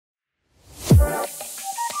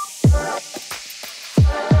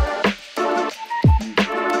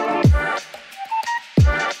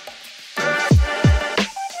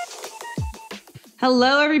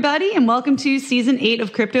Hello, everybody, and welcome to Season 8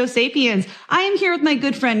 of Crypto Sapiens. I am here with my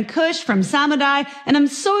good friend Kush from Samudai, and I'm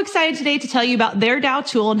so excited today to tell you about their DAO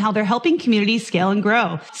tool and how they're helping communities scale and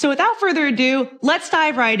grow. So without further ado, let's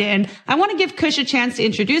dive right in. I want to give Kush a chance to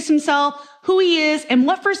introduce himself, who he is, and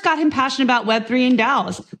what first got him passionate about Web3 and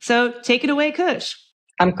DAOs. So take it away, Kush.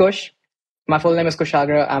 I'm Kush. My full name is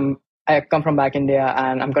Kushagra. I come from back India,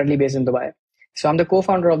 and I'm currently based in Dubai. So I'm the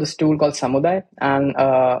co-founder of this tool called Samudai, and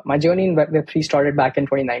my journey in Web3 started back in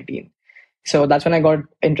 2019. So that's when I got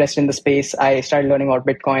interested in the space. I started learning about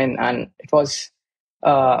Bitcoin, and it was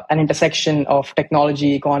an intersection of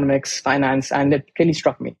technology, economics, finance, and it really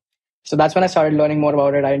struck me. So that's when I started learning more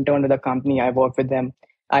about it. I interned with a company. I worked with them.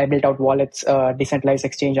 I built out wallets, decentralized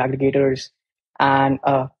exchange aggregators, and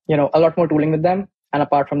a lot more tooling with them. And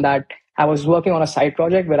apart from that, I was working on a side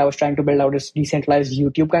project where I was trying to build out this decentralized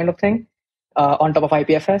YouTube kind of thing. On top of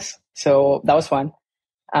IPFS. So that was fun.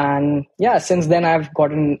 And yeah, since then I've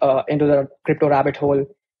gotten into the crypto rabbit hole.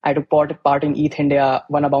 I took part in ETH India,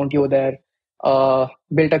 won a bounty over there,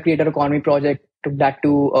 built a creator economy project, took that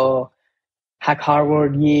to Hack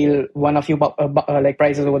Harvard, Yale, won a few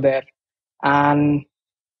prizes over there. And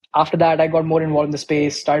after that, I got more involved in the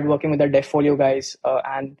space, started working with the Devfolio guys,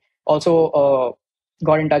 and also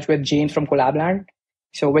got in touch with James from Collabland.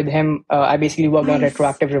 So with him, I basically worked on a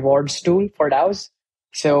retroactive rewards tool for DAOs.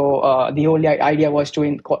 So the whole idea was to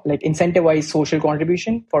incentivize social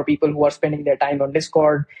contribution for people who are spending their time on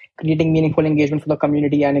Discord, creating meaningful engagement for the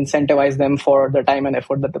community, and incentivize them for the time and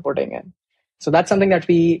effort that they're putting in. So that's something that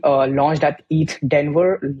we launched at ETH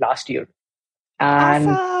Denver last year. And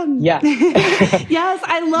awesome. Yeah. Yes,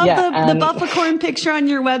 I love the Buffacorn picture on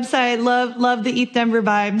your website. Love the ETH Denver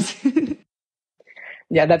vibes.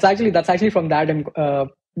 Yeah, that's actually from that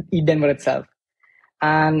ETH Denver itself.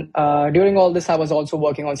 And during all this, I was also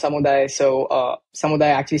working on Samudai. So Samudai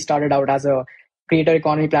actually started out as a creator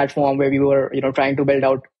economy platform where we were, trying to build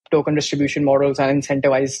out token distribution models and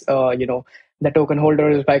incentivize, the token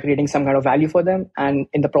holders by creating some kind of value for them. And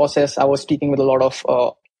in the process, I was speaking with a lot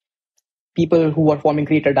of people who were forming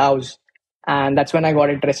creator DAOs. And that's when I got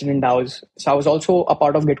interested in DAOs. So I was also a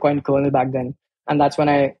part of Gitcoin kernel back then. And that's when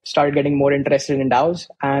I started getting more interested in DAOs.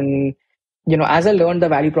 And, as I learned the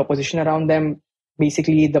value proposition around them,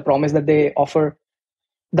 basically the promise that they offer,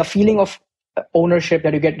 the feeling of ownership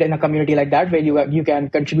that you get in a community like that, where you can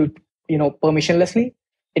contribute, permissionlessly,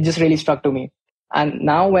 it just really struck to me. And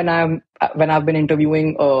now when I've been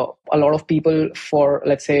interviewing a lot of people for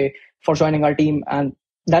joining our team, and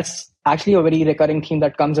that's actually a very recurring theme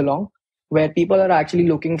that comes along, where people are actually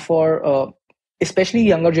looking for especially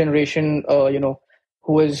younger generation,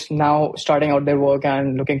 who is now starting out their work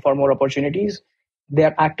and looking for more opportunities.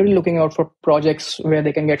 They're actively looking out for projects where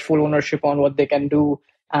they can get full ownership on what they can do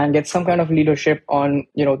and get some kind of leadership on,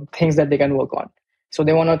 things that they can work on. So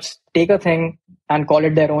they want to take a thing and call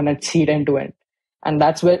it their own and see it end to end. And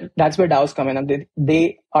that's where DAOs come in, and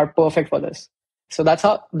they are perfect for this. So that's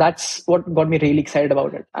what got me really excited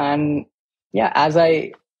about it. And yeah, as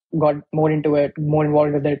I got more into it, more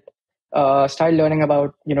involved with it, started learning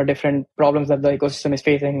about different problems that the ecosystem is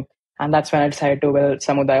facing, and that's when I decided to build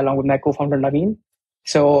Samudai along with my co-founder Naveen.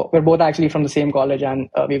 So we're both actually from the same college, and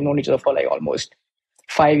we've known each other for almost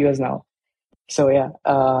 5 years now. So yeah,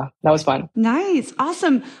 that was fun. Nice.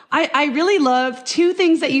 Awesome. I really love two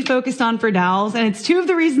things that you focused on for DAOs, and it's two of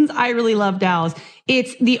the reasons I really love DAOs.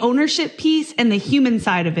 It's the ownership piece and the human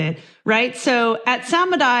side of it, right? So at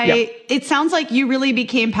Samudai, It sounds like you really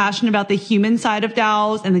became passionate about the human side of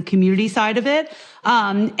DAOs and the community side of it.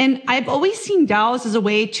 And I've always seen DAOs as a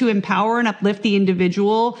way to empower and uplift the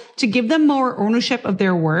individual, to give them more ownership of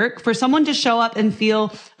their work, for someone to show up and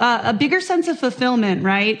feel a bigger sense of fulfillment,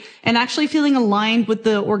 right? And actually feeling aligned with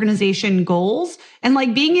the organization goals, and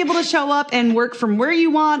being able to show up and work from where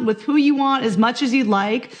you want, with who you want, as much as you'd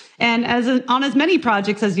like, and on as many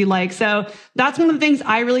projects as you like. So that's one of the things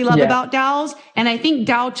I really love about DAOs. And I think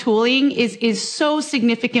DAO tooling is so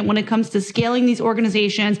significant when it comes to scaling these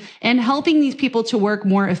organizations and helping these people to work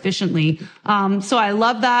more efficiently. So I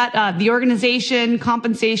love that. The organization,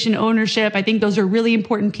 compensation, ownership, I think those are really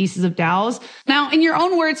important pieces of DAOs. Now, in your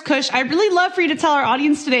own words, Kush, I'd really love for you to tell our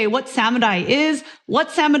audience today what Samudai is, what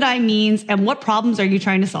Samudai means, and what problems are you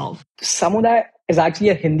trying to solve? Samudai is actually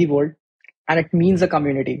a Hindi word, and it means a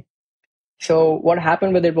community. So what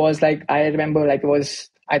happened with it was, I remember, it was,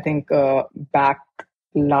 I think, back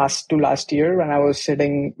last year when I was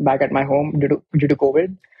sitting back at my home due to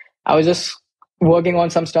COVID. I was just working on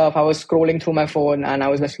some stuff. I was scrolling through my phone, and I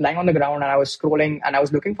was just lying on the ground, and I was scrolling, and I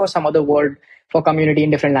was looking for some other word for community in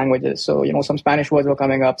different languages. So, some Spanish words were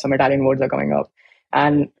coming up, some Italian words are coming up.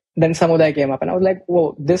 And then Samudai came up, and I was like,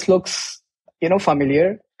 whoa, this looks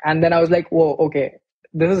familiar. And then I was like, whoa, okay,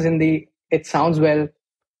 this is Hindi. It sounds well.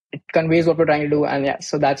 It conveys what we're trying to do. And yeah,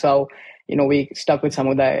 so that's how, we stuck with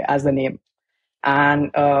Samudai as the name.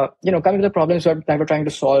 And, coming to the problems that we're trying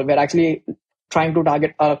to solve, we're actually trying to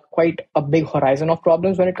target quite a big horizon of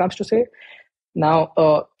problems when it comes to say.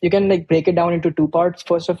 Now, you can like break it down into two parts,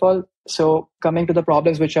 first of all. So coming to the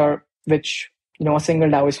problems which a single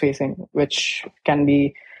DAO is facing, which can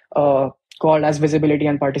be called as visibility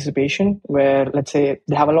and participation, where let's say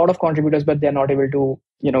they have a lot of contributors, but they're not able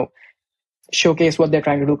to, showcase what they're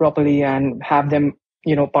trying to do properly and have them,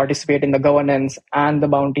 participate in the governance and the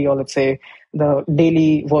bounty, or let's say the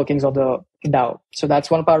daily workings of the DAO. So that's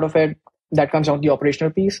one part of it that comes out the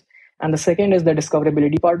operational piece. And the second is the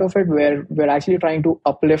discoverability part of it, where we're actually trying to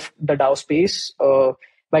uplift the DAO space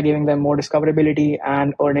by giving them more discoverability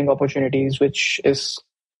and earning opportunities, which is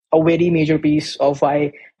a very major piece of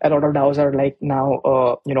why a lot of DAOs are like now,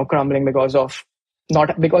 crumbling because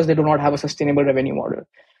they do not have a sustainable revenue model.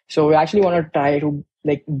 So we actually want to try to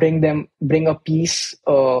like bring a piece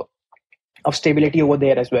of stability over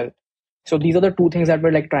there as well. So these are the two things that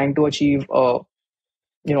we're like trying to achieve,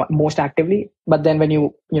 most actively. But then when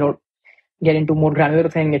you get into more granular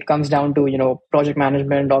thing, it comes down to project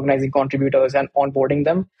management, organizing contributors, and onboarding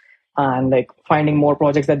them, and like finding more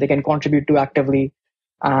projects that they can contribute to actively,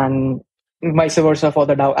 and vice versa for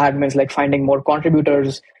the DAO admins, like finding more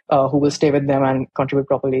contributors who will stay with them and contribute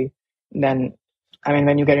properly. Then, I mean,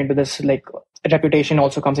 when you get into this, like reputation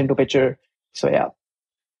also comes into picture. So yeah.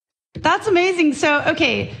 That's amazing. So,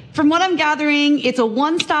 okay, from what I'm gathering, it's a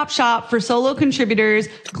one-stop shop for solo contributors,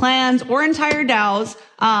 clans, or entire DAOs.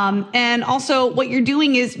 And also what you're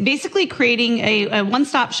doing is basically creating a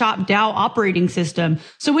one-stop shop DAO operating system.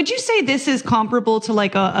 So would you say this is comparable to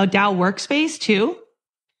like a DAO workspace too?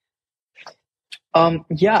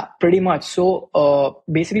 Yeah, pretty much. So,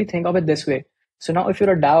 basically think of it this way. So now if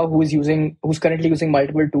you're a DAO who's currently using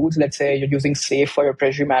multiple tools, let's say you're using Safe for your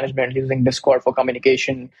treasury management, using Discord for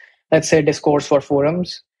communication, let's say Discourse for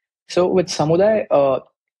forums. So with Samudai,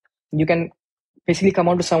 you can basically come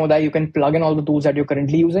onto Samudai, you can plug in all the tools that you're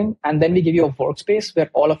currently using, and then we give you a workspace where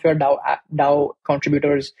all of your DAO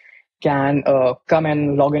contributors can come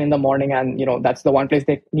and log in the morning, and that's the one place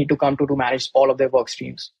they need to come to manage all of their work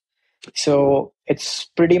streams. So it's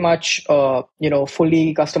pretty much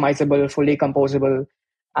fully customizable, fully composable.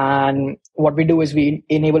 And what we do is we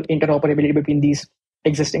enable interoperability between these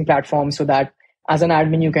existing platforms, so that as an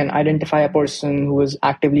admin you can identify a person who is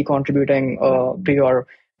actively contributing to your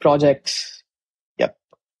projects. Yep.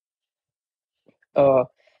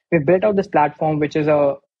 We've built out this platform which is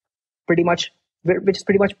pretty much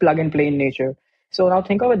plug and play in nature. So now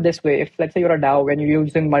think of it this way. If let's say you're a DAO, when you're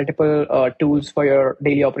using multiple tools for your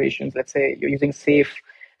daily operations, let's say you're using Safe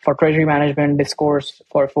for treasury management, Discourse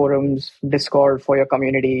for forums, Discord for your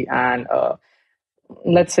community, and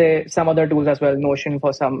let's say some other tools as well, Notion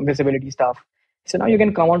for some visibility stuff. So now you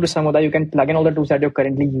can come on to Samudai, you can plug in all the tools that you're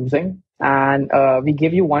currently using, and we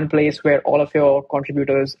give you one place where all of your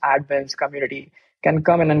contributors, admins, community can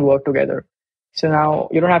come in and work together. So now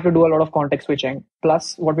you don't have to do a lot of context switching.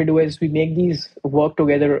 Plus, what we do is we make these work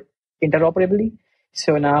together interoperably.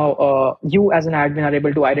 So now you as an admin are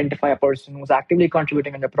able to identify a person who's actively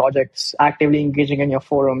contributing in your projects, actively engaging in your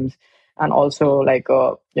forums, and also like,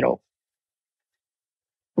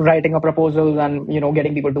 writing a proposal and,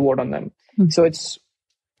 getting people to vote on them. Mm-hmm. So it's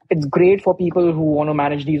great for people who want to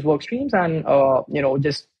manage these work streams, and,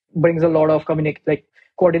 just brings a lot of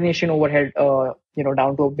coordination overhead,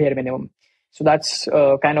 down to a bare minimum. So that's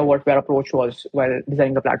kind of what our approach was while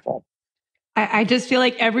designing the platform. I just feel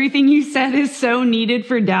like everything you said is so needed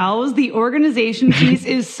for DAOs. The organization piece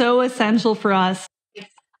is so essential for us.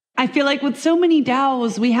 I feel like with so many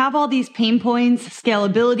DAOs, we have all these pain points,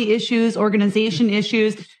 scalability issues, organization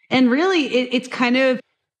issues, and really it's kind of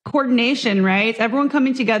coordination, right? It's everyone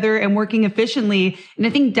coming together and working efficiently. And I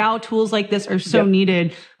think DAO tools like this are so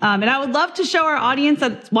needed. And I would love to show our audience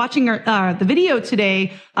that's watching the video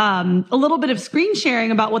today, a little bit of screen sharing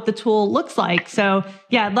about what the tool looks like. So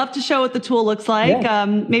yeah, I'd love to show what the tool looks like. Yeah.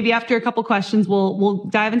 Maybe after a couple questions, we'll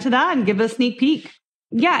dive into that and give a sneak peek.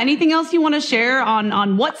 Yeah. Anything else you want to share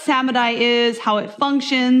on what Samudai is, how it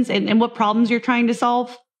functions, and what problems you're trying to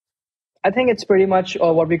solve? I think it's pretty much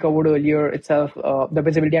what we covered earlier itself, the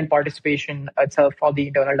visibility and participation itself for the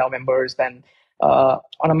internal DAO members. Then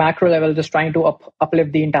on a macro level, just trying to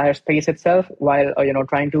uplift the entire space itself while,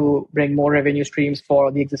 trying to bring more revenue streams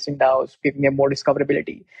for the existing DAOs, giving them more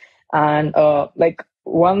discoverability. And like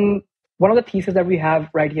one of the theses that we have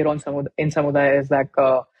right here in Samudai is that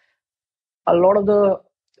a lot of the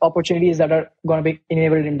opportunities that are going to be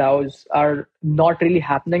enabled in DAOs are not really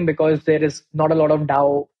happening because there is not a lot of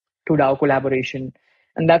DAO to DAO collaboration.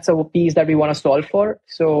 And that's a piece that we want to solve for.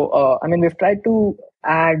 So, we've tried to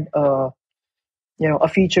add, a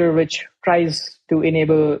feature which tries to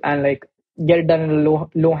enable and like get it done in a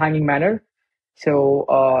low hanging manner. So,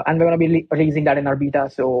 and we're going to be releasing that in our beta.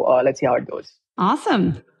 So let's see how it goes.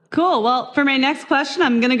 Awesome. Cool. Well, for my next question,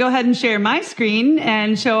 I'm going to go ahead and share my screen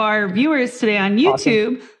and show our viewers today on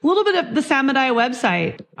YouTube a little bit of the Samudai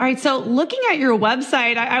website. All right. So looking at your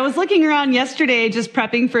website, I was looking around yesterday just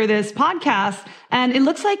prepping for this podcast, and it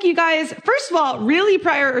looks like you guys, first of all, really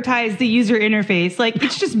prioritize the user interface. Like,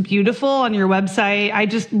 it's just beautiful on your website. I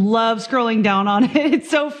just love scrolling down on it. It's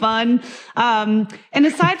so fun. And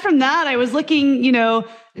aside from that, I was looking,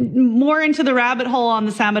 more into the rabbit hole on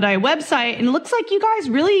the Samudai website, and it looks like you guys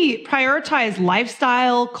really prioritize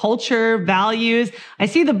lifestyle, culture, values. I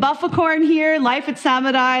see the Buffacorn here, life at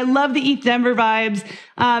Samudai. Love the ETH Denver vibes.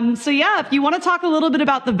 So yeah, if you want to talk a little bit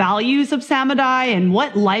about the values of Samudai and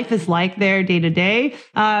what life is like there day to day,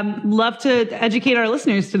 love to educate our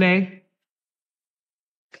listeners today.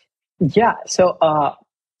 Yeah. So,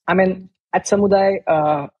 at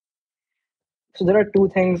Samudai, so there are two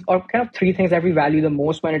things, or kind of three things that we value the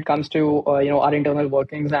most when it comes to our internal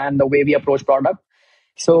workings and the way we approach product.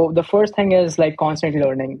 So the first thing is like constant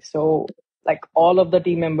learning. So like all of the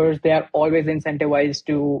team members, they are always incentivized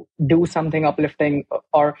to do something uplifting,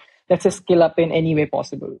 or let's say skill up in any way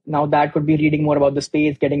possible. Now that could be reading more about the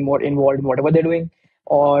space, getting more involved in whatever they're doing,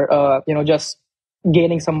 or just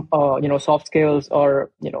gaining some soft skills,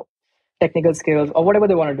 or technical skills, or whatever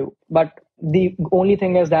they want to do. But the only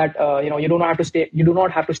thing is that you do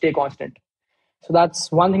not have to stay constant. So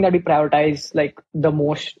that's one thing that we prioritize like the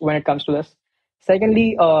most when it comes to this.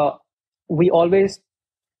 Secondly, we always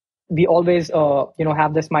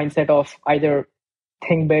have this mindset of either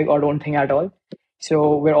think big or don't think at all.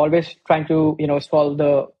 So we're always trying to solve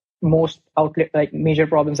the most major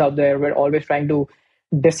problems out there. We're always trying to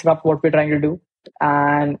disrupt what we're trying to do,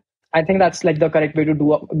 and I think that's like the correct way to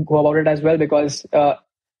go about it as well, because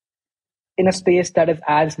in a space that is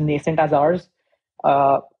as nascent as ours,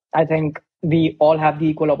 I think we all have the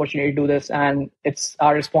equal opportunity to do this, and it's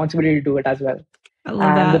our responsibility to do it as well. I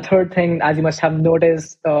love that. The third thing, as you must have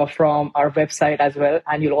noticed from our website as well,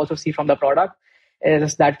 and you'll also see from the product,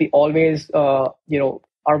 is that we always are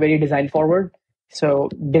very design forward. So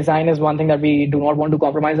design is one thing that we do not want to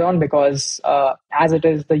compromise on, because as it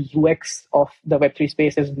is, the UX of the Web3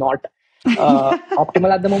 space is not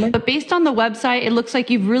optimal at the moment. But based on the website, it looks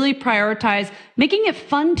like you've really prioritized making it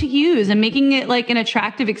fun to use and making it like an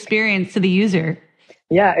attractive experience to the user.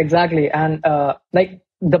 Yeah, exactly. And like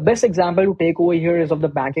the best example to take over here is of the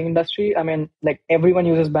banking industry. I mean, like everyone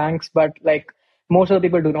uses banks, but like most of the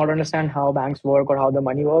people do not understand how banks work or how the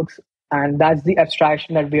money works. And that's the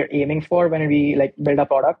abstraction that we're aiming for when we like build a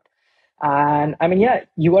product. And I mean, yeah,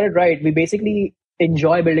 you got it right. We basically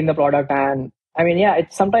enjoy building the product. And I mean, yeah,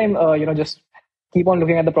 it's sometimes, just keep on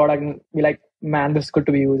looking at the product and be like, man, this is good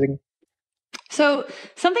to be using. So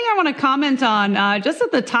something I want to comment on just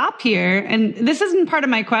at the top here, and this isn't part of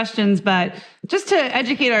my questions, but just to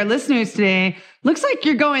educate our listeners today, looks like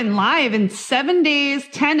you're going live in 7 days,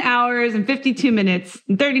 10 hours, and 52 minutes,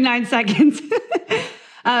 and 39 seconds.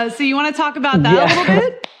 So you want to talk about that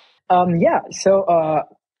a little bit? So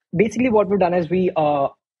basically what we've done is we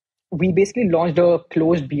basically launched a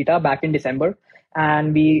closed beta back in December,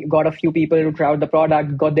 and we got a few people to try out the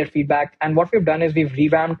product, got their feedback. And what we've done is we've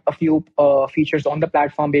revamped a few features on the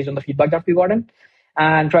platform based on the feedback that we've gotten,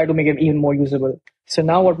 and try to make it even more usable. So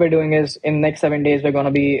now what we're doing is in the next 7 days, we're going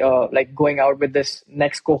to be going out with this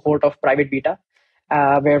next cohort of private beta,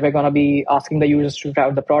 where we're going to be asking the users to try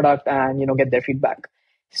out the product and, get their feedback.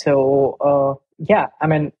 So,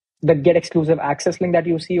 the get exclusive access link that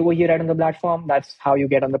you see over here right on the platform, that's how you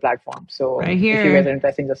get on the platform. So right here. If you guys are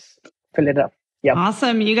interested, just fill it up. Yep.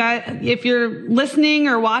 Awesome. You guys, if you're listening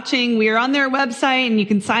or watching, we are on their website and you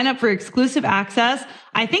can sign up for exclusive access.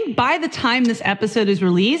 I think by the time this episode is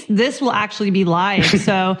released, this will actually be live.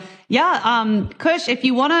 So Kush, if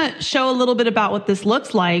you want to show a little bit about what this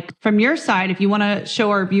looks like from your side, if you want to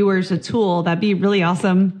show our viewers a tool, that'd be really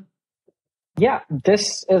awesome. Yeah,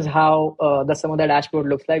 this is how the Samudai dashboard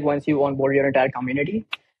looks like once you onboard your entire community.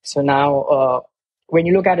 So now, when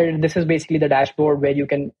you look at it, this is basically the dashboard where you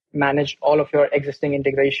can manage all of your existing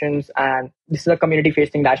integrations. And this is a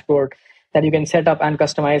community-facing dashboard that you can set up and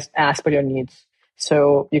customize as per your needs.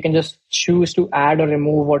 So you can just choose to add or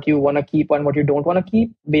remove what you want to keep and what you don't want to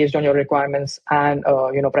keep based on your requirements and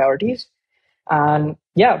priorities. And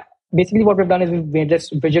yeah, basically what we've done is we've made this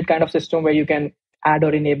widget kind of system where you can add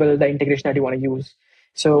or enable the integration that you want to use.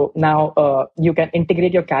 So now you can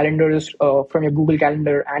integrate your calendars from your Google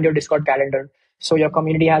Calendar and your Discord calendar. So your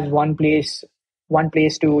community has one place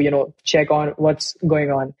to check on what's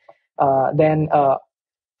going on. Then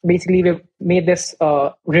basically we've made this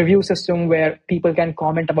review system where people can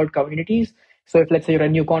comment about communities. So if let's say you're a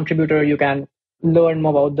new contributor, you can learn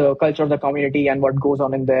more about the culture of the community and what goes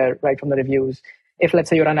on in there right from the reviews. If let's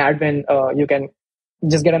say you're an admin, you can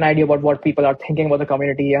just get an idea about what people are thinking about the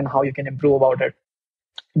community and how you can improve about it.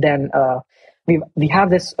 Then we have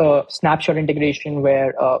this snapshot integration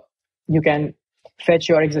where you can fetch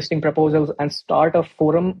your existing proposals and start a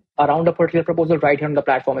forum around a particular proposal right here on the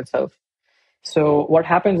platform itself. So what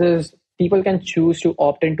happens is people can choose to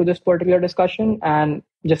opt into this particular discussion and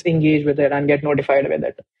just engage with it and get notified with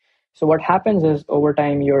it. So what happens is over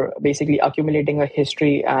time you're basically accumulating a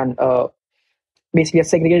history and basically a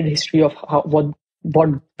segregated history of what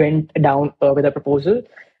went down with a proposal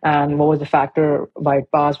and what was the factor why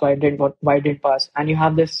it passed, why it didn't pass, and you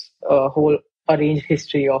have this whole arranged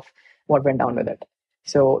history of what went down with it.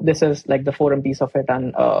 So this is like the forum piece of it,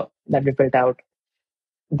 and that we built out.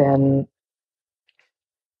 Then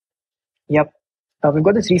yep. We've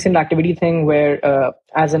got this recent activity thing where,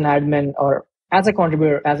 as an admin or as a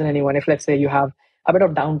contributor, as in anyone, if let's say you have a bit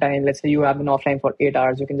of downtime, let's say you have been offline for 8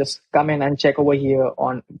 hours, you can just come in and check over here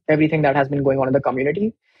on everything that has been going on in the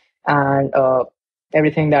community and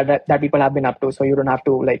everything that people have been up to. So you don't have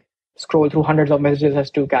to like scroll through hundreds of messages as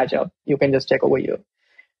to catch up. You can just check over here.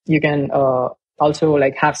 You can also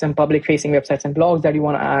like have some public facing websites and blogs that you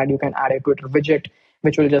want to add. You can add a Twitter widget,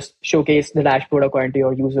 which will just showcase the dashboard according to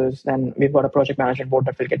your users. Then we've got a project management board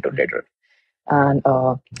that we'll get to later. And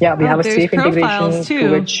we have a safe integration too.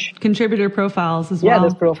 to which contributor profiles as well. Yeah,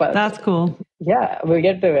 there's profiles. That's cool. Yeah, we'll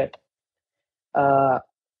get to it.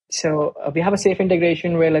 So we have a safe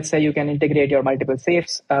integration where let's say you can integrate your multiple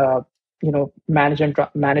safes,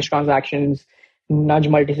 manage transactions, nudge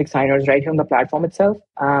multi-sig signers right here on the platform itself,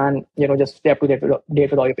 and just stay up to date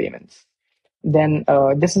with all your payments. Then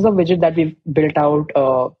this is a widget that we've built out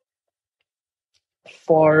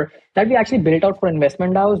for investment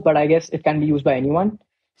DAOs, but I guess it can be used by anyone.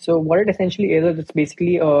 So what it essentially is it's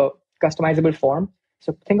basically a customizable form.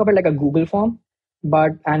 So think of it like a Google form,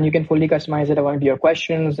 and you can fully customize it according to your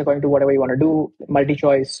questions, according to whatever you want to do,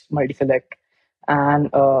 multi-choice, multi-select, and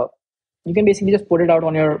you can basically just put it out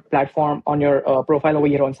on your platform, on your profile over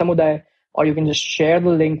here on Samudai, or you can just share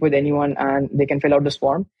the link with anyone and they can fill out this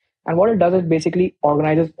form. And what it does is basically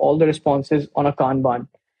organizes all the responses on a Kanban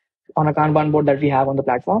board that we have on the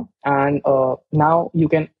platform. And now you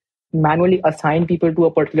can manually assign people to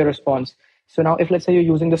a particular response. So now if let's say you're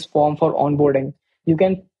using this form for onboarding, you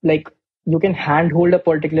can handhold a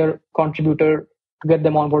particular contributor to get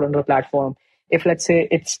them on board on the platform. If let's say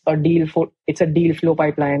it's a deal flow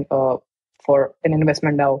pipeline for an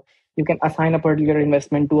investment DAO, you can assign a particular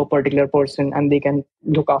investment to a particular person and they can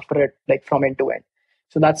look after it like from end to end.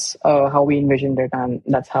 So that's how we envisioned it, and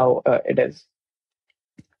that's how it is.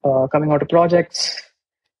 Coming out to projects,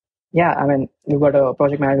 we've got a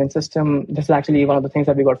project management system. This is actually one of the things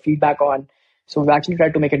that we got feedback on. So we've actually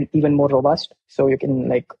tried to make it even more robust. So you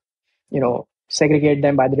can segregate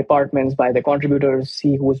them by the departments, by the contributors,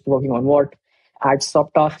 see who's working on what, add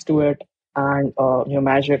subtasks to it, and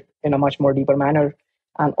manage it in a much more deeper manner.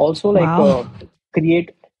 And also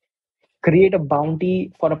create a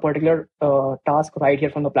bounty for a particular task right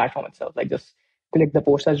here from the platform itself. Like just click the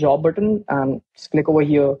post as job button and just click over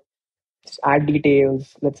here, just add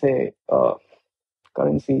details, let's say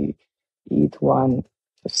currency, ETH1,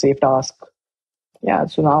 save task. Yeah,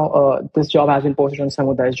 so now this job has been posted on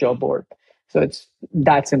Samudai's job board. So it's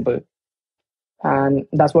that simple. And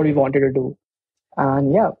that's what we wanted to do.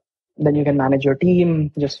 And then you can manage your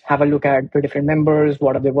team, just have a look at the different members,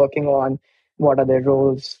 what are they working on, what are their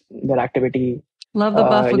roles, their activity. Love the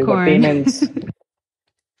buffer you've got payments.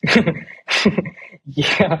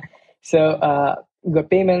 Yeah. So you've got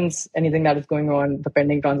payments, anything that is going on, the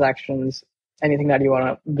pending transactions, anything that you want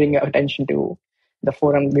to bring your attention to. The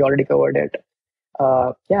forum, we already covered it.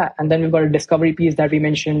 And then we've got a discovery piece that we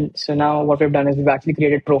mentioned. So now what we've done is we've actually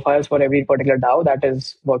created profiles for every particular DAO that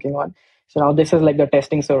is working on. So now this is like the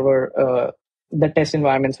testing server, the test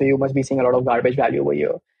environment. So you must be seeing a lot of garbage value over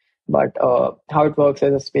here. But how it works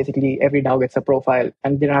is basically every DAO gets a profile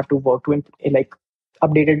and they don't have to work to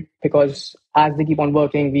update it, because as they keep on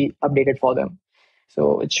working, we update it for them.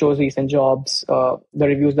 So it shows recent jobs, the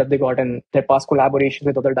reviews that they got in their past collaborations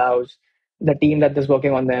with other DAOs, the team that is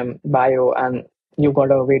working on them, bio, and you've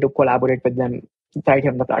got a way to collaborate with them right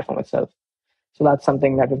here on the platform itself. So that's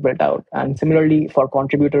something that is built out. And similarly, for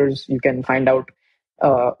contributors, you can find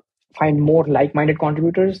more like-minded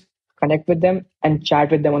contributors. connect with them, and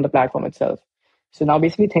chat with them on the platform itself. So now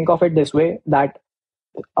basically think of it this way, that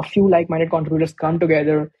a few like-minded contributors come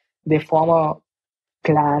together, they form a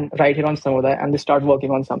clan right here on Samudai, and they start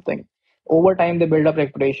working on something. Over time, they build up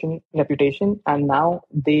reputation, and now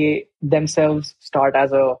they themselves start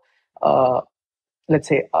as a, let's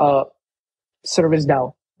say, a service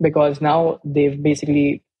DAO, because now they've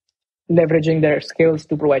basically leveraging their skills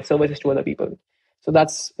to provide services to other people. So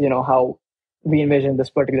that's how we envision this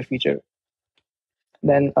particular feature.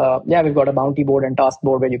 Then yeah, we've got a bounty board and task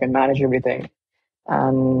board where you can manage everything.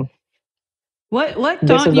 And what this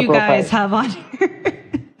don't is the you profile. guys have on here?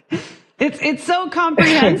 It's so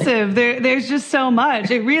comprehensive. There's just so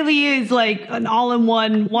much. It really is like an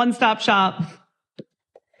all-in-one, one-stop shop.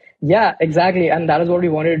 Yeah, exactly. And that is what we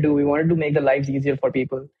wanted to do. We wanted to make the lives easier for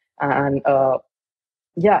people. And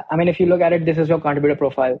yeah, I mean, if you look at it, this is your contributor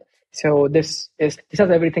profile. So this has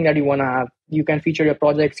everything that you want to have. You can feature your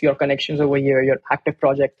projects, your connections over here, your active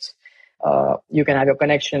projects. You can have your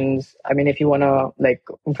connections. I mean, if you want to like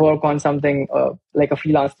work on something like a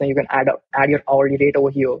freelance thing, you can add your hourly rate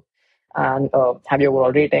over here and have your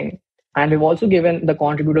overall rating. And we've also given the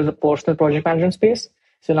contributors a personal project management space.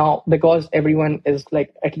 So now, because everyone is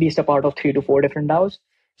like at least a part of 3 to 4 different DAOs,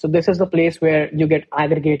 so this is the place where you get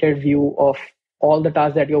aggregated view of all the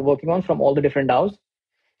tasks that you're working on from all the different DAOs.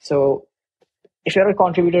 So if you're a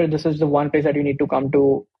contributor, this is the one place that you need to come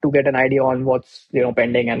to get an idea on what's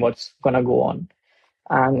pending and what's gonna go on.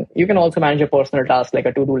 And you can also manage your personal tasks like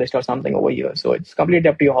a to-do list or something over here. So it's completely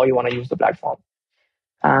up to you how you want to use the platform.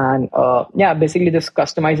 And yeah, basically this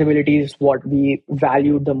customizability is what we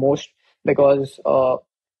valued the most, because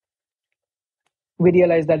we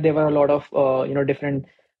realized that there were a lot of different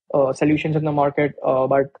solutions in the market,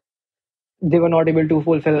 but they were not able to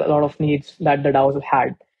fulfill a lot of needs that the DAOs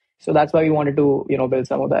had. So that's why we wanted to build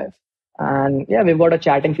Samudai. And yeah, we've got a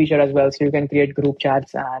chatting feature as well, so you can create group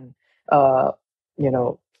chats and you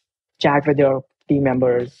know chat with your team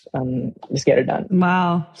members and just get it done.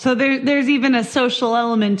 Wow. So there's even a social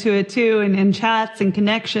element to it too, and chats and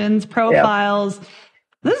connections, profiles. Yep.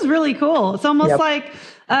 This is really cool. It's almost like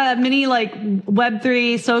mini like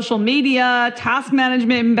Web3 social media, task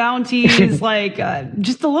management, bounties, like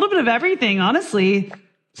just a little bit of everything, honestly.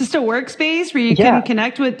 Just a workspace where you can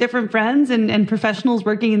connect with different friends and professionals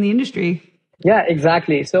working in the industry. Yeah,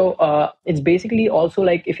 exactly. So it's basically also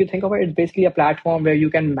like, if you think of it, it's basically a platform where you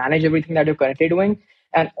can manage everything that you're currently doing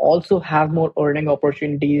and also have more earning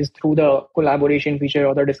opportunities through the collaboration feature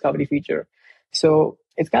or the discovery feature. So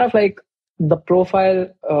it's kind of like the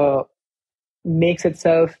profile makes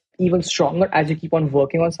itself even stronger as you keep on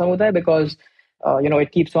working on Samudai, because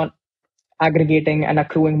it keeps on aggregating and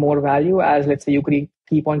accruing more value as, let's say, you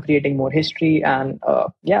keep on creating more history. And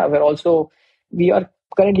yeah, we are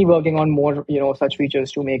currently working on more such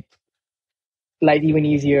features to make life even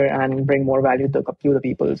easier and bring more value to the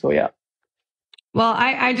people. So yeah. Well,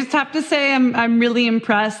 I just have to say I'm really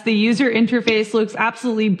impressed. The user interface looks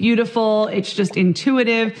absolutely beautiful. It's just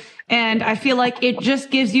intuitive. And I feel like it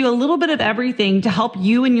just gives you a little bit of everything to help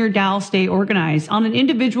you and your DAO stay organized on an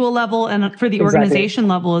individual level and for the organization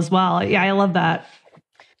level as well. Yeah, I love that.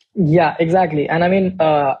 Yeah, exactly. And I mean,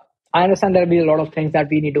 I understand there'll be a lot of things that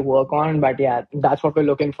we need to work on, but yeah, that's what we're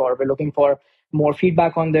looking for. We're looking for more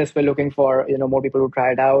feedback on this. We're looking for, more people to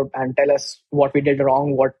try it out and tell us what we did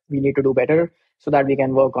wrong, what we need to do better, so that we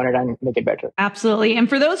can work on it and make it better. Absolutely. And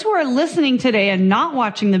for those who are listening today and not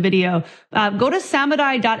watching the video, go to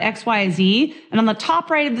samudai.xyz, and on the top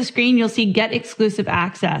right of the screen, you'll see get exclusive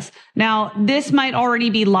access. Now, this might already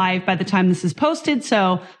be live by the time this is posted.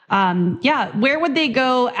 So, yeah, where would they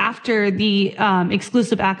go after the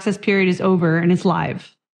exclusive access period is over and it's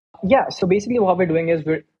live? Yeah, so basically what we're doing is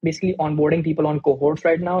we're basically onboarding people on cohorts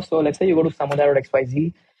right now. So let's say you go to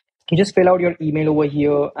samudai.xyz, you just fill out your email over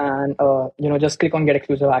here and just click on get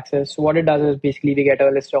exclusive access. So what it does is basically we get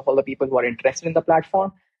a list of all the people who are interested in the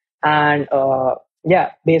platform, and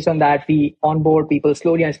yeah, based on that we onboard people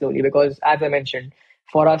slowly and slowly, because as I mentioned,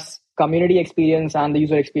 for us community experience and the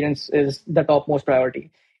user experience is the topmost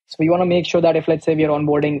priority. So we want to make sure that if, let's say, we are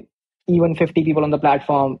onboarding even 50 people on the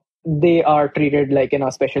platform, they are treated like in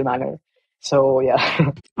a special manner. So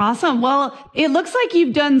yeah. Awesome. Well, it looks like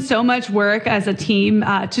you've done so much work as a team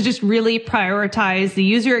to just really prioritize the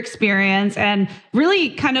user experience and really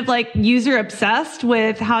kind of like user obsessed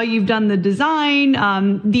with how you've done the design,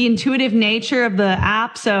 the intuitive nature of the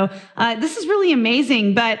app. So this is really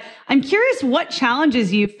amazing. But I'm curious what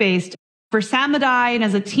challenges you've faced for Samudai and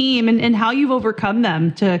as a team, and how you've overcome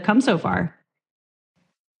them to come so far.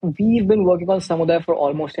 We've been working on Samudai for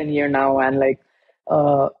almost a year now, and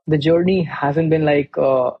the journey hasn't been like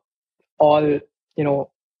all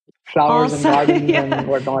flowers and gardens and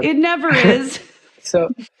whatnot. It never is. So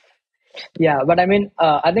yeah, but I mean,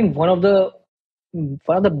 I think one of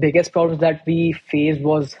the biggest problems that we faced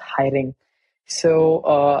was hiring.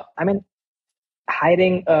 So I mean,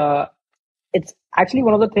 hiring. It's actually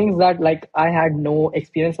one of the things that like I had no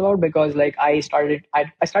experience about because like I started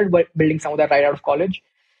building some of that right out of college.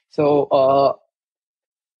 So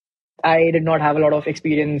I did not have a lot of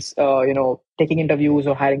experience, taking interviews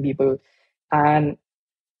or hiring people, and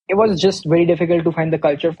it was just very difficult to find the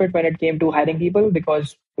culture fit when it came to hiring people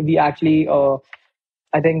because we actually,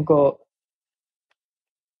 I think,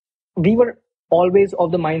 we were always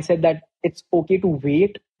of the mindset that it's okay to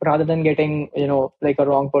wait rather than getting, like a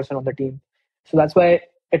wrong person on the team. So that's why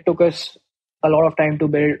it took us a lot of time to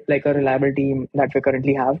build like a reliable team that we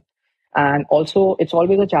currently have. And also, it's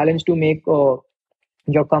always a challenge to make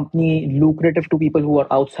your company lucrative to people who are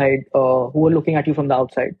outside, who are looking at you from the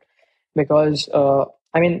outside. Because,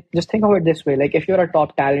 I mean, just think of it this way: like, if you're a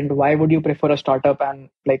top talent, why would you prefer a startup and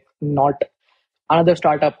like not another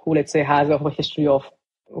startup who, let's say, has a history of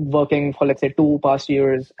working for, let's say, 2 past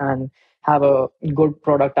years and have a good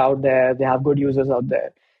product out there? They have good users out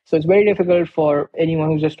there. So it's very difficult for anyone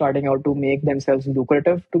who's just starting out to make themselves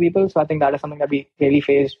lucrative to people. So I think that is something that we really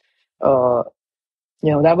faced. Uh,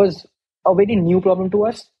 that was a very new problem to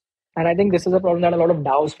us. And I think this is a problem that a lot of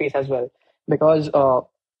DAOs face as well, because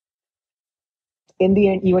in the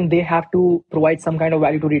end, even they have to provide some kind of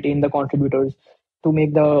value to retain the contributors to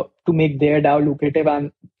make their DAO lucrative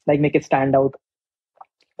and like make it stand out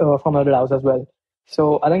from other DAOs as well.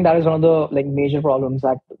 So I think that is one of the like major problems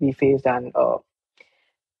that we faced. And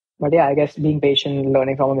but yeah, I guess being patient,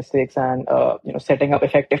 learning from our mistakes, and setting up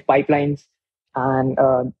effective pipelines and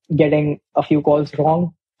getting a few calls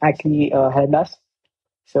wrong actually helped us.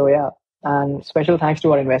 So yeah, and special thanks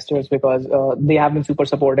to our investors because they have been super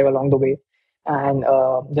supportive along the way and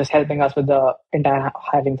just helping us with the entire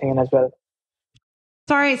hiring thing as well.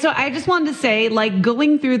 Sorry. So I just wanted to say, like,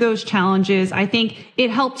 going through those challenges, I think it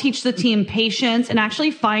helped teach the team patience and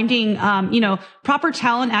actually finding, proper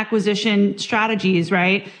talent acquisition strategies,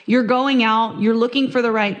 right? You're going out, you're looking for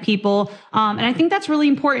the right people. And I think that's really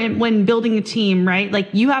important when building a team, right? Like,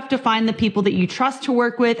 you have to find the people that you trust to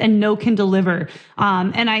work with and know can deliver.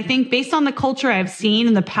 And I think based on the culture I've seen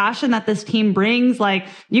and the passion that this team brings, like,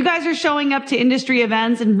 you guys are showing up to industry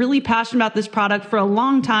events and really passionate about this product for a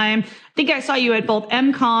long time. I think I saw you at both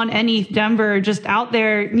MCon and ETH Denver, just out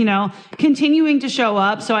there, continuing to show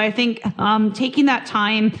up. So I think taking that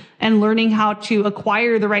time and learning how to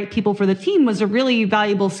acquire the right people for the team was a really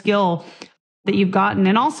valuable skill that you've gotten.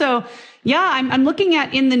 And also, yeah, I'm looking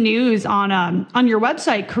at in the news on your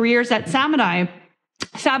website, careers at Samudai.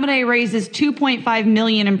 Samudai raises 2.5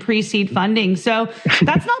 million in pre-seed funding. So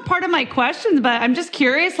that's not part of my questions, but I'm just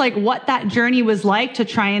curious, like, what that journey was like to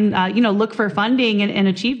try and, look for funding and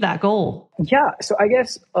achieve that goal. Yeah. So I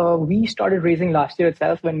guess we started raising last year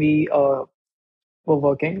itself when we were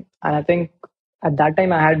working. And I think at that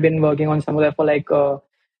time I had been working on Samudai for like,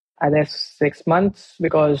 I guess 6 months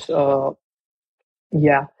because,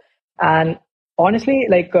 yeah. And honestly,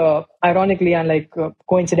 like ironically and like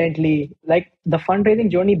coincidentally, like the fundraising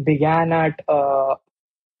journey began at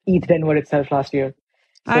ETH Denver itself last year.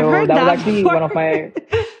 I've So heard that was that actually before. one of my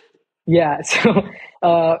yeah. So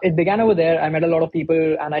it began over there. I met a lot of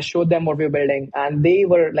people and I showed them what we were building, and they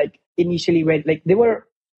were like initially very like they were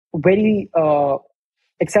very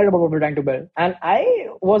excited about what we were trying to build, and I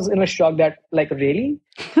was in a shock that like really,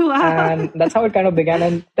 Wow. and that's how it kind of began.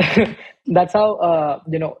 And that's how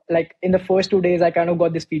like in the first 2 days I kind of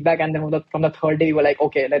got this feedback, and then from the third day we were like,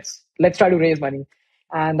 okay, let's try to raise money,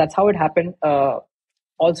 and that's how it happened.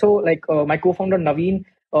 Also, like my co-founder Naveen,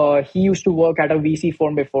 he used to work at a VC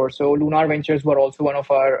firm before, so Lunar Ventures were also one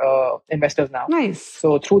of our investors now. Nice.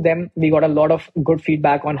 So through them we got a lot of good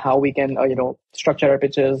feedback on how we can structure our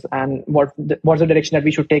pitches and what's the direction that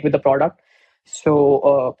we should take with the product.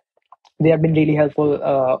 So they have been really helpful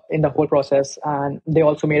in the whole process, and they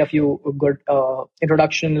also made a few good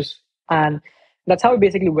introductions, and that's how it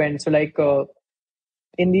basically went. So like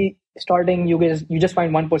in the starting, you just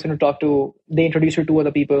find one person to talk to, they introduce you to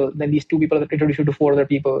other people, then these two people introduce you to four other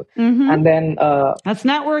people, and then that's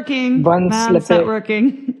networking. once let's say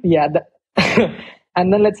Networking. yeah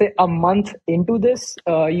and then let's say a month into this,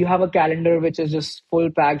 you have a calendar which is just full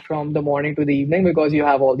packed from the morning to the evening because you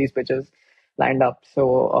have all these pitches lined up.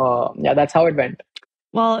 So yeah, that's how it went.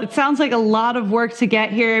 Well, it sounds like a lot of work to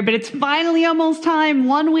get here, but it's finally almost time.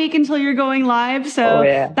 1 week until you're going live. So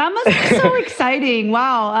yeah. That must be so exciting.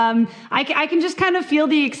 Wow. I can just kind of feel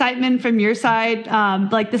the excitement from your side.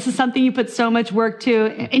 Like this is something you put so much work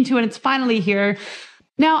into, and it's finally here.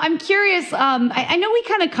 Now, I'm curious. I know we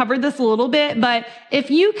kind of covered this a little bit, but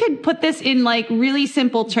if you could put this in like really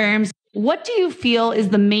simple terms, what do you feel is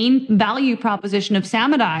the main value proposition of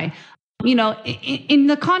Samudai? In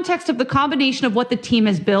the context of the combination of what the team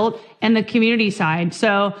has built and the community side.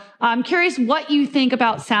 So I'm curious what you think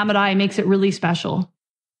about Samudai makes it really special.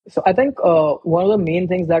 So I think one of the main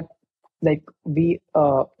things that like we,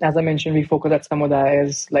 as I mentioned, we focus at Samudai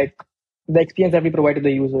is like the experience that we provide to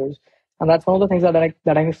the users, and that's one of the things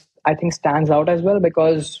I think stands out as well,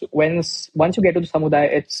 because once you get to the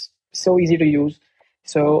Samudai, it's so easy to use.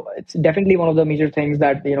 So it's definitely one of the major things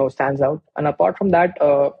that stands out. And apart from that,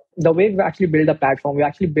 the way we actually build the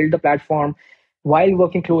platform while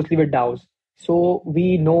working closely with DAOs. So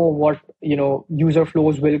we know what user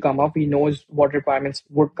flows will come up. We knows what requirements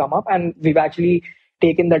would come up, and we've actually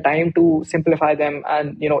taken the time to simplify them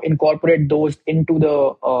and incorporate those into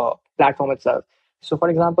the platform itself. So, for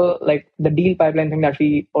example, like the deal pipeline thing that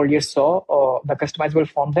we earlier saw, the customizable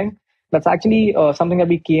form thing, that's actually something that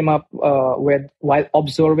we came up with while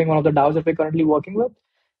observing one of the DAOs that we're currently working with.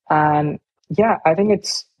 And yeah, I think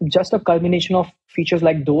it's just a culmination of features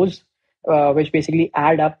like those, which basically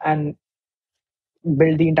add up and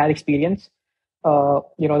build the entire experience.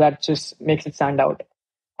 That just makes it stand out.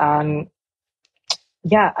 And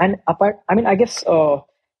yeah, and I guess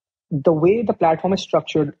the way the platform is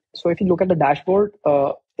structured. So if you look at the dashboard,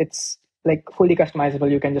 it's like fully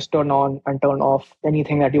customizable. You can just turn on and turn off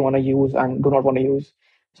anything that you want to use and do not want to use.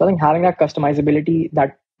 So I think having that customizability,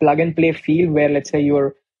 that plug and play feel where let's say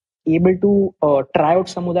you're able to try out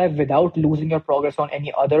Samudai without losing your progress on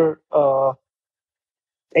any other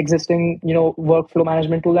existing workflow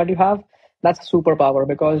management tool that you have, that's a superpower,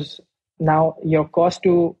 because now your cost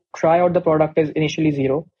to try out the product is initially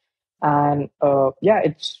zero, and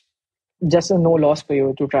it's just a no loss for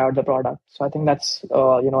you to try out the product. So I think that's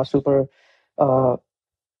uh,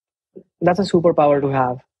 that's a superpower to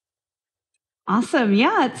have. Awesome.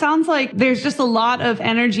 Yeah. It sounds like there's just a lot of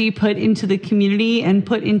energy put into the community and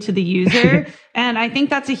put into the user. And I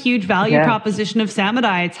think that's a huge value proposition of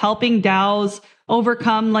Samudai. It's helping DAOs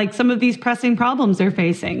overcome like some of these pressing problems they're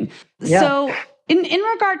facing. Yeah. So in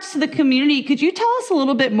regards to the community, could you tell us a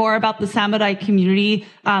little bit more about the Samudai community,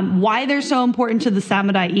 why they're so important to the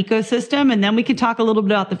Samudai ecosystem? And then we could talk a little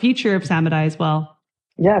bit about the future of Samudai as well.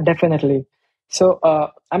 Yeah, definitely. So,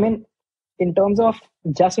 in terms of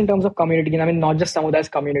community, and I mean, not just Samudai's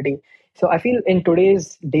community. So I feel in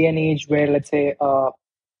today's day and age where, let's say,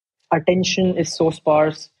 attention is so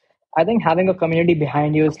sparse, I think having a community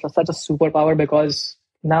behind you is such a superpower, because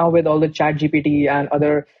now with all the chat GPT and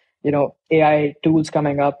other, AI tools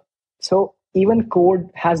coming up, so even the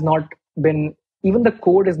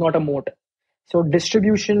code is not a moat. So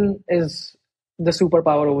distribution is the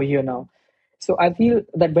superpower over here now. So I feel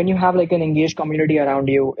that when you have like an engaged community around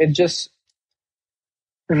you, it's just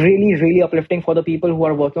really, really uplifting for the people who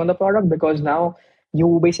are working on the product, because now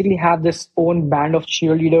you basically have this own band of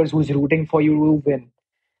cheerleaders who's rooting for you to win.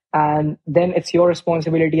 And then it's your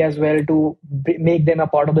responsibility as well to make them a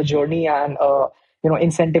part of the journey and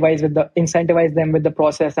incentivize them with the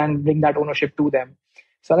process and bring that ownership to them.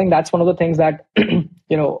 So I think that's one of the things that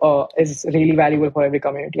is really valuable for every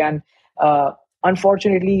community. And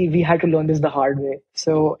unfortunately, we had to learn this the hard way.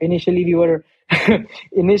 So initially we were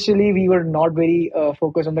not very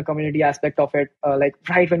focused on the community aspect of it, like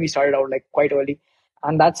right when we started out, like quite early.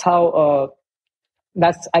 And that's how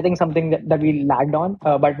that's I think something that we lagged on,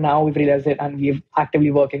 but now we've realized it, and we're actively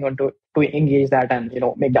working on to engage that and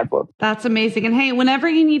make that work. That's amazing. And hey, whenever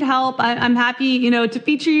you need help, I'm happy to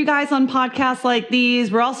feature you guys on podcasts like these.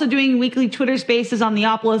 We're also doing weekly Twitter Spaces on the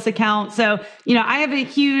Opolis account. So I have a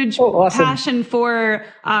huge passion for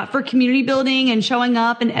community building and showing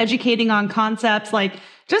up and educating on concepts like.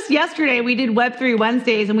 Just yesterday, we did Web3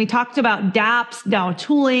 Wednesdays, and we talked about dApps, DAO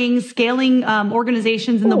tooling, scaling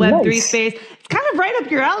organizations in the Web3 space. It's kind of right up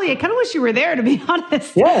your alley. I kind of wish you were there, to be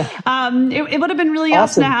honest. Yeah. It would have been really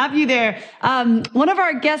awesome to have you there. One of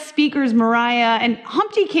our guest speakers, Mariah, and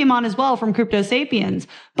Humpty came on as well from Crypto Sapiens,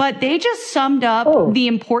 but they just summed up the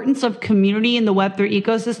importance of community in the Web3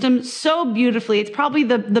 ecosystem so beautifully. It's probably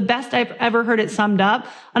the best I've ever heard it summed up.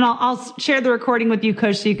 And I'll share the recording with you,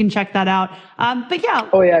 Kush, so you can check that out. But yeah.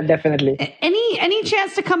 Oh yeah, definitely. Any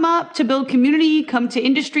chance to come up to build community, come to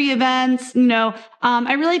industry events,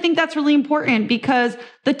 I really think that's really important, because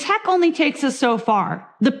the tech only takes us so far.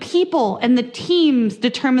 The people and the teams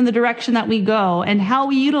determine the direction that we go and how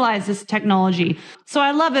we utilize this technology. So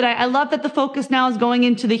I love it. I love that the focus now is going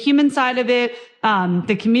into the human side of it,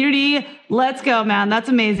 the community. Let's go, man. That's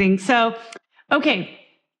amazing. So, okay.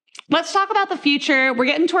 Let's talk about the future. We're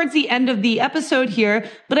getting towards the end of the episode here,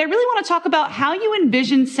 but I really want to talk about how you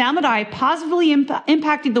envision Samudai positively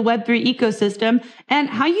impacting the Web3 ecosystem and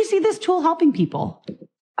how you see this tool helping people.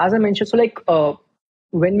 As I mentioned, so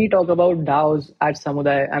when we talk about DAOs at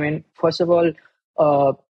Samudai, I mean, first of all,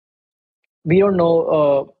 we don't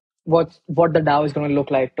know what the DAO is going to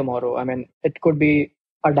look like tomorrow. I mean, it could be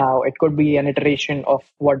a DAO, it could be an iteration of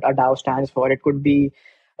what a DAO stands for. It could be,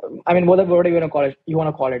 I mean, whatever you want to call it, you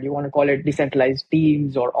want to call it decentralized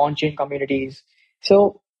teams or on-chain communities.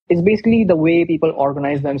 So it's basically the way people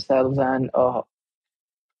organize themselves and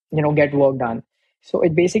get work done. So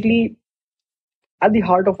it basically, at the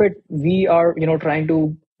heart of it, we are trying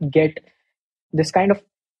to get this kind of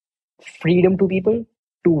freedom to people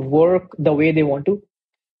to work the way they want to.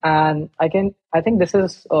 And I think this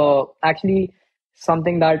is actually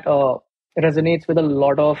something that resonates with a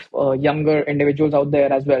lot of younger individuals out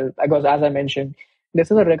there as well, because as I mentioned, this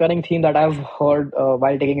is a recurring theme that I've heard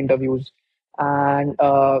while taking interviews. And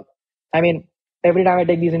I mean, every time I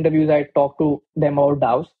take these interviews, I talk to them about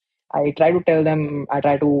DAOs. I try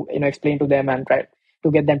to explain to them and try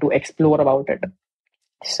to get them to explore about it.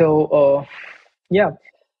 So yeah,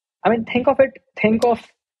 I mean, think of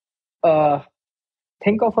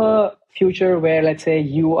a future where, let's say,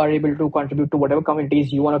 you are able to contribute to whatever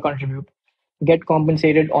communities you want to contribute, get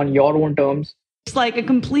compensated on your own terms. It's like a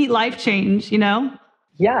complete life change,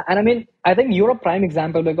 Yeah, and I mean, I think you're a prime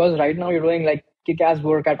example, because right now you're doing like kick-ass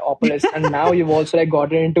work at Opolis, and now you've also like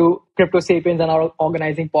gotten into Crypto Sapiens and are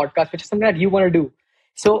organizing podcasts, which is something that you want to do.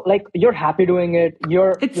 So like you're happy doing it.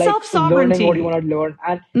 It's like self-sovereignty. Learning what you want to learn,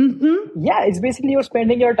 and yeah, it's basically you're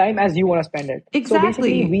spending your time as you want to spend it. Exactly. So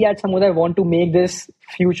basically, we at Samudai want to make this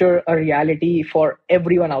future a reality for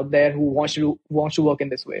everyone out there who wants to work in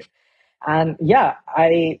this way. And yeah,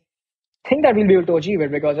 I think that we'll be able to achieve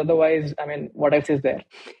it, because otherwise, I mean, what else is there?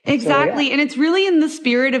 Exactly. So, yeah. And it's really in the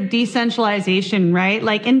spirit of decentralization, right?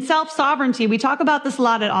 Like in self-sovereignty, we talk about this a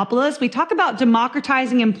lot at Opolis. We talk about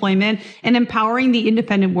democratizing employment and empowering the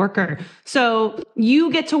independent worker. So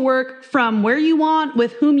you get to work from where you want,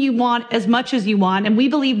 with whom you want, as much as you want. And we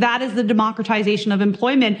believe that is the democratization of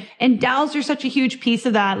employment. And DAOs are such a huge piece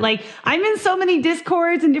of that. Like I'm in so many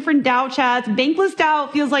Discords and different DAO chats. Bankless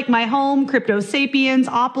DAO feels like my home, Crypto Sapiens,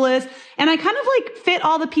 Opolis. And I kind of like fit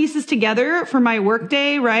all the pieces together for my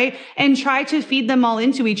workday, right? And try to feed them all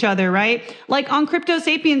into each other, right? Like on Crypto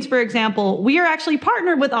Sapiens, for example, we are actually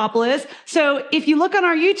partnered with Opolis. So if you look on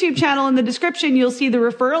our YouTube channel in the description, you'll see the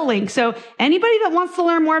referral link. So anybody that wants to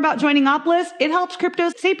learn more about joining Opolis, it helps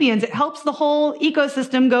Crypto Sapiens. It helps the whole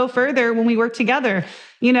ecosystem go further when we work together.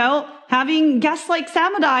 Having guests like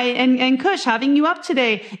Samudai and Kush, having you up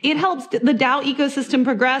today, it helps the DAO ecosystem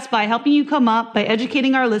progress by helping you come up, by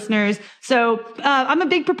educating our listeners. So I'm a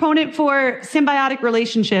big proponent for symbiotic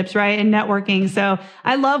relationships, right? And networking. So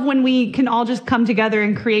I love when we can all just come together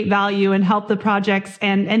and create value and help the projects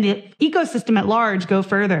and the ecosystem at large go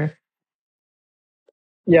further.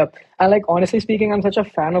 Yeah. And like, honestly speaking, I'm such a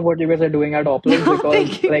fan of what you guys are doing at Opolis,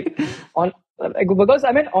 because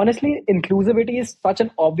I mean, honestly, inclusivity is such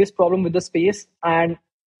an obvious problem with the space, and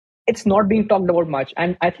it's not being talked about much.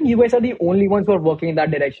 And I think you guys are the only ones who are working in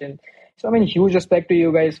that direction. So, I mean, huge respect to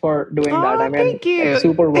you guys for doing that. I mean, thank you. It's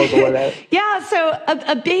super work over there. Yeah. So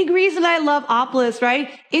a big reason I love Opolis, right?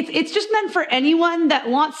 It's just meant for anyone that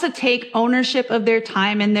wants to take ownership of their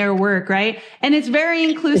time and their work, right? And it's very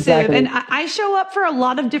inclusive. Exactly. And I show up for a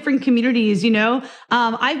lot of different communities,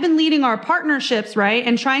 I've been leading our partnerships, right?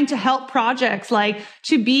 And trying to help projects like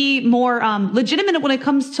to be more legitimate when it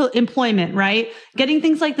comes to employment, right? Getting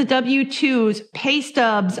things like the W-2s, pay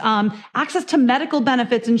stubs, access to medical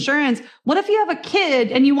benefits, insurance. What if you have a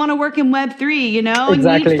kid and you want to work in Web3, Exactly. and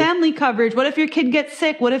you need family coverage? What if your kid gets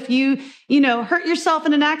sick? What if you hurt yourself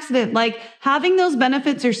in an accident? Like having those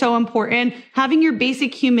benefits are so important. Having your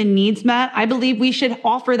basic human needs met. I believe we should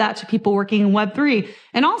offer that to people working in Web3.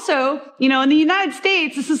 And also, in the United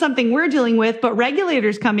States, this is something we're dealing with, but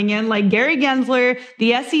regulators coming in like Gary Gensler,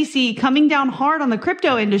 the SEC coming down hard on the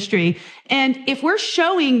crypto industry. And if we're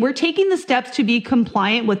taking the steps to be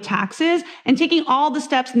compliant with taxes and taking all the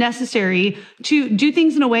steps necessary to do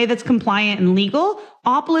things in a way that's compliant and legal,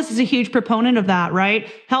 Opolis is a huge proponent of that,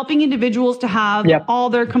 right? Helping individuals to have all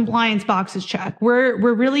their compliance boxes checked. We're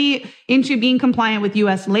really into being compliant with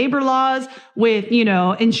U.S. labor laws, with,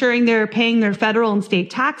 ensuring they're paying their federal and state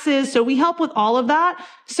taxes. So we help with all of that.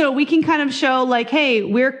 So we can kind of show like, hey,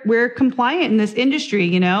 we're compliant in this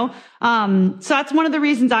industry, So that's one of the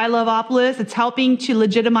reasons I love Opolis. It's helping to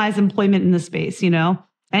legitimize employment in the space,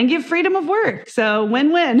 and give freedom of work. So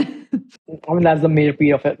win-win. I mean, that's the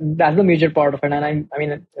major part of it. And I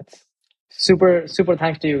mean, super, super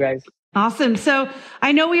thanks to you guys. Awesome. So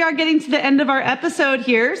I know we are getting to the end of our episode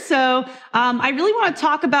here. So I really want to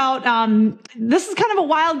talk about, this is kind of a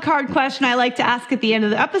wild card question I like to ask at the end of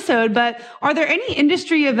the episode, but are there any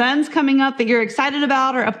industry events coming up that you're excited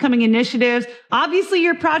about or upcoming initiatives? Obviously,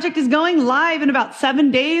 your project is going live in about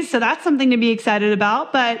 7 days, so that's something to be excited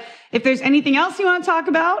about. But if there's anything else you want to talk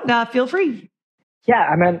about, feel free. Yeah,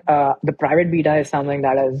 I mean, the private beta is something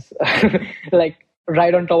that is like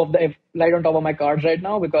right on top of my cards right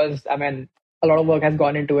now, because I mean a lot of work has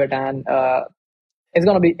gone into it, and it's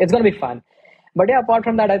gonna be fun. But yeah, apart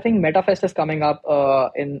from that, I think MetaFest is coming up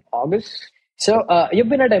in August. So you've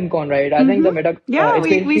been at MCon, right? I think the Meta. Yeah,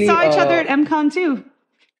 we saw each other at MCon too.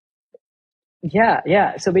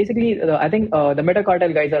 Yeah. So basically, I think the Meta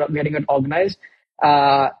Cartel guys are getting it organized.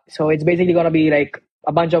 So it's basically gonna be like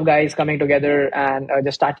a bunch of guys coming together and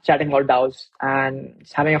just start chatting about DAOs and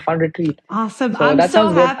just having a fun retreat. Awesome. So that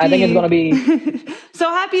sounds happy. Good. I think it's going to be... So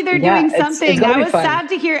happy they're doing something. It's I was sad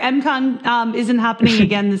to hear MCon isn't happening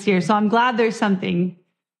again this year. So I'm glad there's something.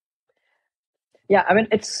 Yeah, I mean,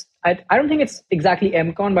 I don't think it's exactly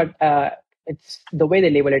MCon, but it's the way they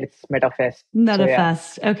label it. It's MetaFest.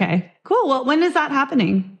 MetaFest. So, yeah. Okay, cool. Well, when is that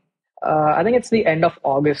happening? I think it's the end of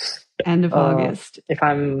August. End of August. If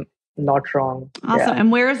I'm not wrong. Awesome. Yeah.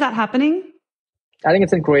 And where is that happening? I think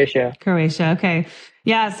it's in Croatia. Croatia. Okay.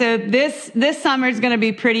 Yeah. So this summer is going to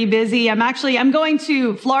be pretty busy. I'm going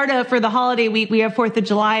to Florida for the holiday week. We have 4th of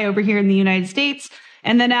July over here in the United States.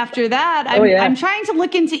 And then after that, I'm trying to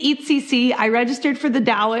look into ETHCC. I registered for the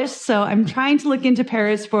DAOs, so I'm trying to look into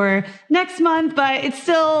Paris for next month, but it's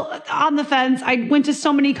still on the fence. I went to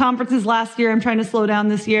so many conferences last year. I'm trying to slow down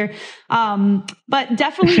this year. But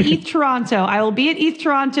definitely ETH Toronto. I will be at ETH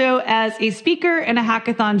Toronto as a speaker and a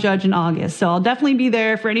hackathon judge in August. So I'll definitely be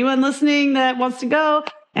there for anyone listening that wants to go.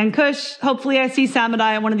 And Kush, hopefully I see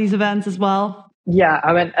Samudai at one of these events as well. Yeah,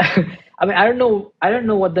 I mean, I don't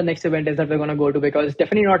know what the next event is that we're going to go to, because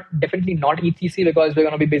definitely not ETHCC, because we're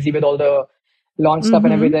going to be busy with all the launch stuff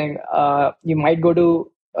and everything. You might go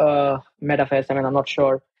to MetaFest. I mean, I'm not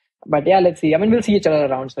sure, but yeah, let's see. I mean, we'll see each other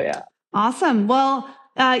around. So yeah. Awesome. Well,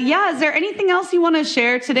 is there anything else you want to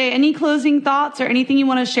share today? Any closing thoughts or anything you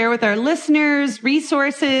want to share with our listeners,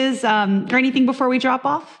 resources, or anything before we drop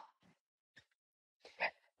off?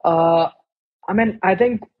 I mean, I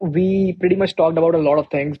think we pretty much talked about a lot of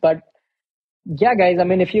things, but yeah, guys, I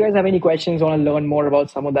mean, if you guys have any questions, want to learn more about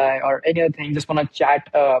Samudai or any other thing, just want to chat,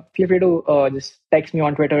 feel free to just text me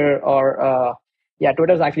on Twitter, or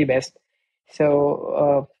Twitter is actually best.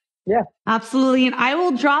 So, yeah. Absolutely. And I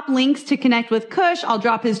will drop links to connect with Kush. I'll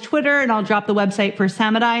drop his Twitter, and I'll drop the website for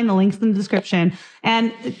Samudai and the links in the description.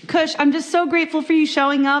 And Kush, I'm just so grateful for you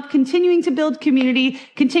showing up, continuing to build community,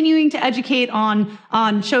 continuing to educate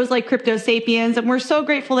on shows like Crypto Sapiens. And we're so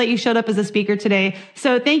grateful that you showed up as a speaker today.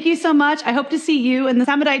 So thank you so much. I hope to see you and the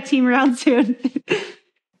Samudai team around soon.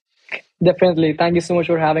 Definitely. Thank you so much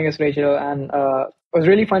for having us, Rachel. And it was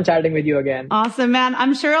really fun chatting with you again. Awesome, man.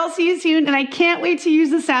 I'm sure I'll see you soon. And I can't wait to use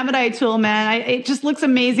the Samudai tool, man. It just looks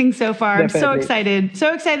amazing so far. Definitely. I'm so excited.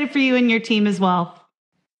 So excited for you and your team as well.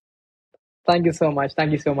 Thank you so much.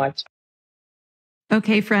 Thank you so much.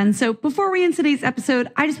 Okay, friends. So before we end today's episode,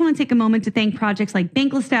 I just want to take a moment to thank projects like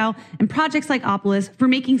Bankless DAO and projects like Opolis for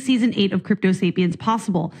making season 8 of Crypto Sapiens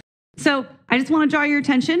possible. So I just want to draw your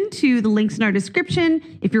attention to the links in our description.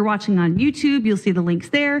 If you're watching on YouTube, you'll see the links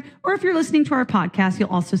there. Or if you're listening to our podcast, you'll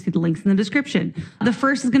also see the links in the description. The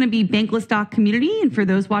first is going to be Bankless.community. And for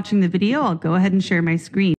those watching the video, I'll go ahead and share my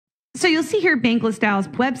screen. So you'll see here Bankless DAO's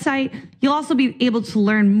website. You'll also be able to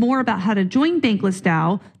learn more about how to join Bankless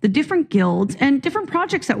DAO, the different guilds, and different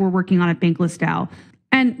projects that we're working on at Bankless DAO.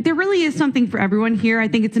 And there really is something for everyone here. I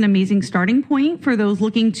think it's an amazing starting point for those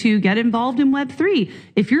looking to get involved in Web3.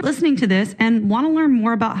 If you're listening to this and want to learn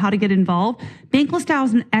more about how to get involved, Bankless DAO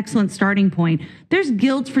is an excellent starting point. There's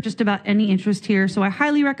guilds for just about any interest here, so I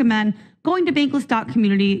highly recommend going to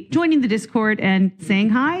bankless.community, joining the Discord, and saying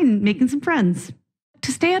hi and making some friends.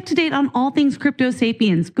 To stay up to date on all things Crypto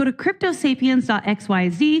Sapiens, go to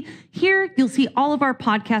cryptosapiens.xyz. Here, you'll see all of our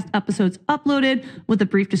podcast episodes uploaded with a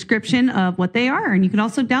brief description of what they are, and you can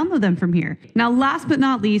also download them from here. Now, last but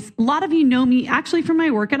not least, a lot of you know me actually from my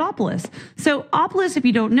work at Opolis. So Opolis, if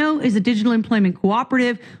you don't know, is a digital employment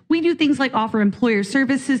cooperative. We do things like offer employer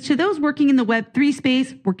services to those working in the Web3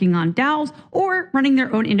 space, working on DAOs, or running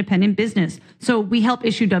their own independent business. So we help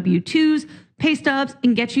issue W-2s, pay stubs,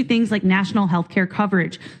 and get you things like national healthcare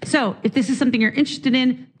coverage. So if this is something you're interested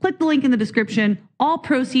in, click the link in the description. All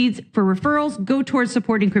proceeds for referrals go towards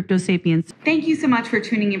supporting Crypto Sapiens. Thank you so much for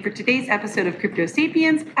tuning in for today's episode of Crypto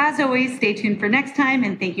Sapiens. As always, stay tuned for next time,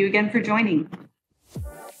 and thank you again for joining.